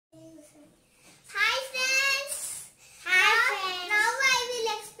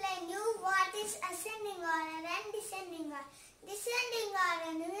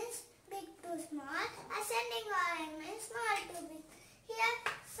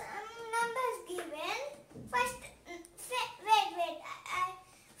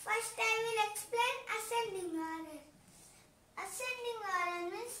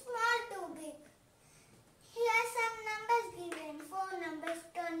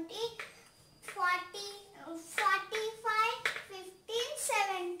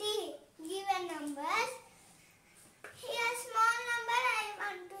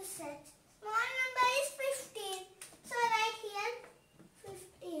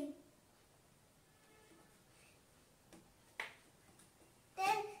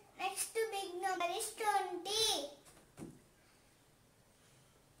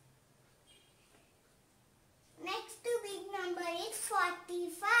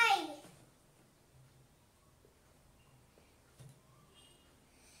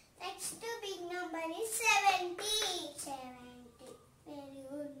next big number is 70. 70. Very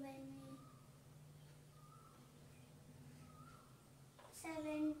good, Benny.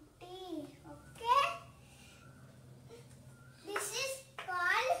 70. Okay. This is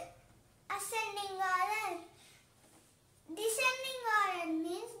called ascending order. Descending order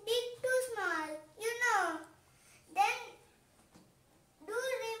means big to small. You know. Then do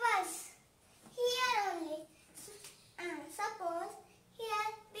reverse. Here only. Suppose here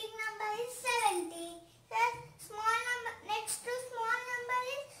big number is 70. Here small number next to small number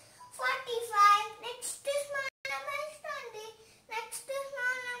is 45. Next to small number is 20. Next to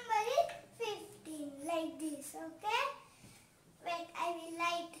small number is 15. Like this. Okay. Wait, I will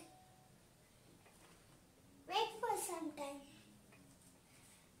write. Wait for some time.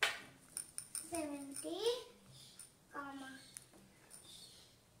 70, comma.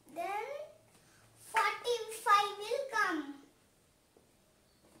 Then 45 will come.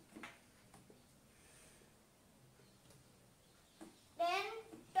 Then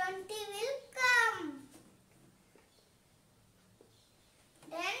 20 will come.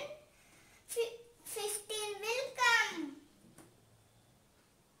 Then 15 will come.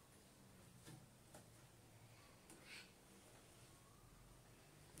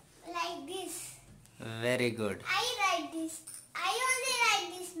 Like this. Very good. I write this. I only write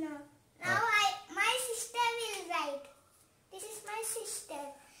this now. Now my sister will write. This is my sister.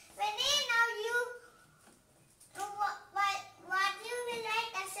 Now you what you will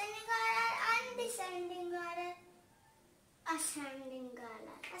write, ascending order and descending order. Ascending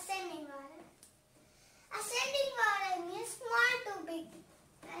order. Ascending order. Ascending order means small to big.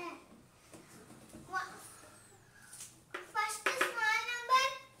 First small number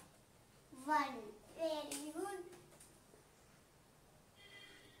 1. Very good.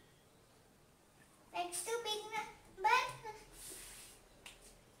 Next to big number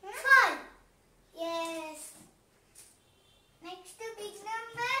 4. Yes. Next to big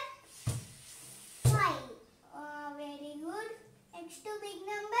number 5. Oh, very good. Next to big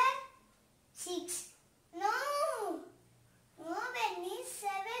number 6. No. No, Benny.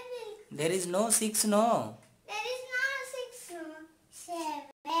 7 will. There is no 6, no. There is no 6. No.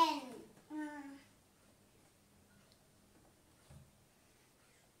 7.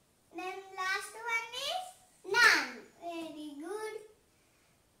 Then last one is none. Very good.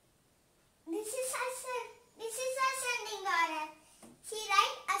 This is ascending order. She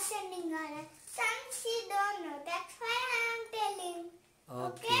write ascending order. Some she don't know. That's why I am telling.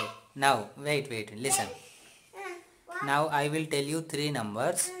 Okay. Now, wait. Listen. What? Now I will tell you 3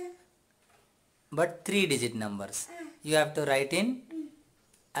 numbers, but 3-digit numbers. You have to write in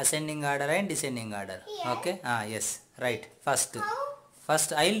ascending order and descending order. Here? Okay? Yes. Right. First. How?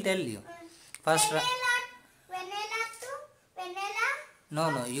 First, I will tell you. First. Vanilla to vanilla.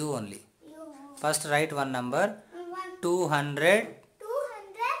 No. You only. You. First, write one number. 200.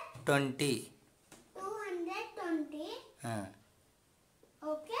 220. 220.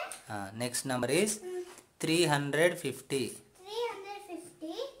 Okay. Next number is 350. 350.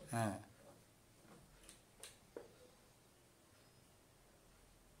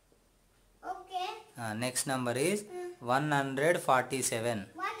 Okay. Next number is 147.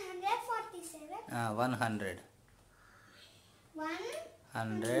 147. 100.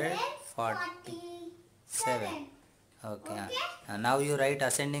 147. Okay. Okay. Now you write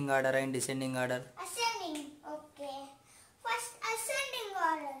ascending order and descending order. Ascending. Okay. First ascending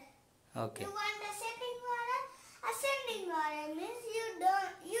order. Okay. You want ascending order? Ascending order means you know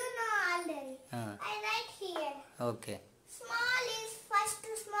already. I write here. Okay. Small is first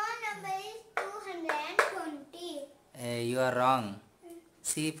small number is 220. You are wrong.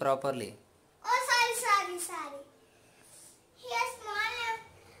 See properly. Oh, sorry. Here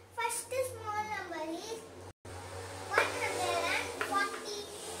first small number is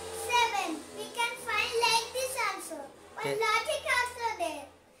 147. We can find like this also. But logic also there.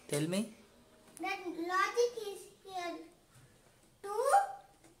 Tell me. That logic is here. 2.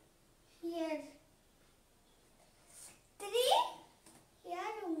 Here. 3.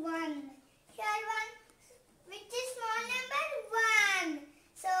 Here 1. Here 1. Which is small number? 1.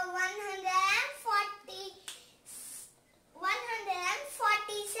 So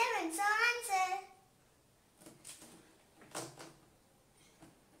 147. So answer.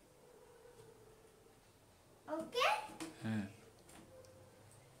 Okay?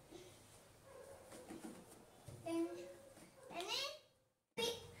 Then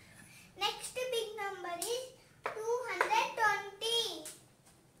next big number is 220.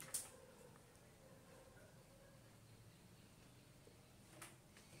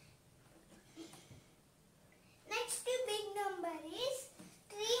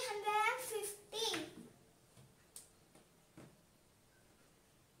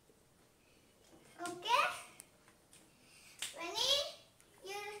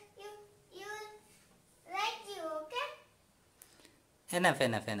 Enough,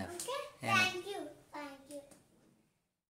 enough, enough. Okay? Enough. Thank you.